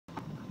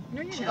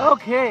No, you're not.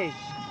 Okay.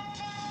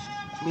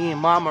 Me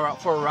and Mom are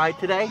out for a ride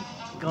today.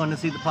 Going to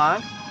see the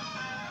pond.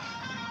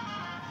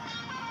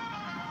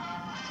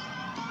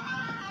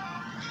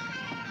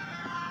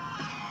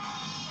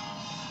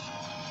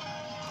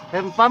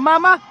 Having fun,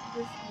 Mama?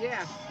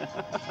 Yeah. This is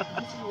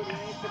what he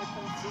ain't gonna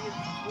come see us.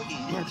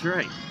 That's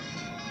right.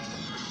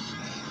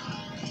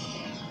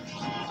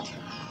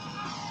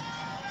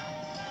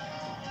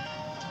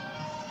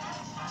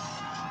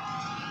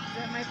 Is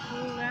that my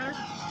pool ladder?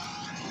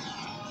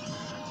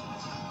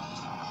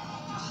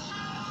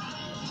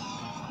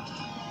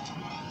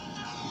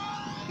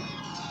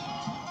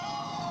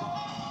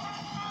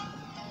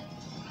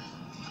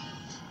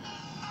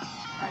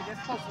 Alright,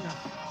 that's close enough.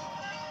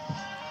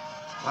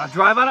 Wanna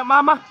drive on it,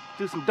 Mama?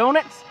 Do some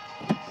donuts?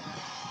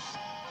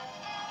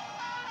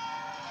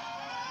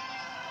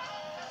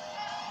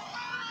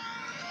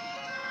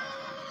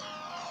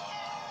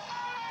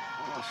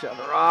 I'll shut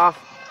her off.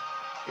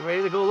 You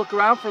ready to go look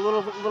around for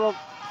little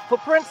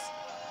footprints?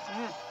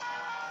 Yeah.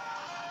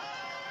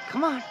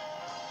 Come on.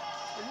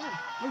 Yeah.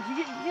 Look, you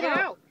get Get out.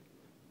 out.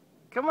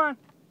 Come on.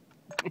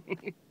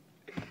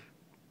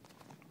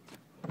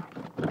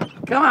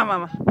 Come on,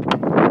 Mama.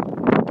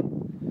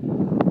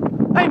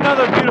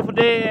 Another beautiful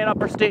day in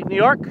upper state New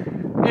York,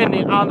 on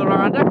the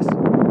Adirondacks.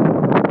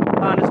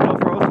 Pond is still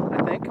frozen, I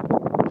think.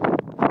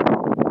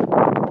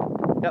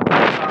 Yep,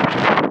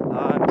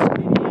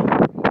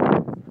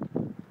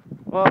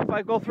 well, if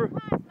I go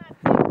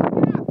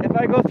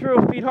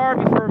through, feed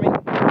Harvey for me.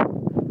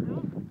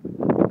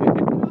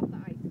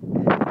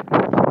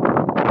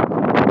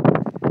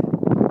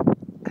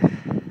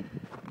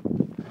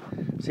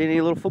 See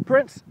any little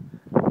footprints?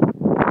 There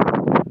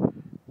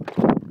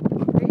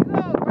you go,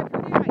 right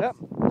through the ice. Yep.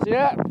 See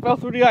that? Fell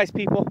through the ice,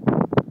 people.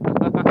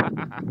 Right,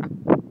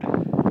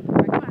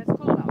 come on, it's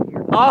cold out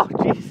here. Oh,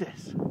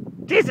 Jesus.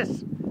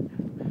 Jesus!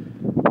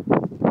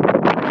 Go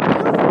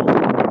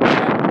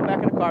back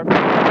in the car.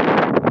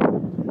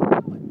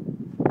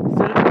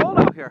 Said it's cold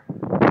out here.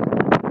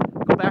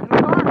 Go back in the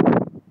car.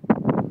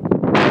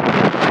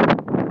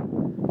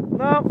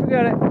 No,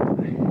 forget it.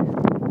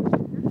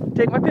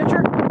 Take my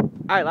picture?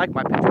 I like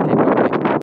my picture. Take my picture.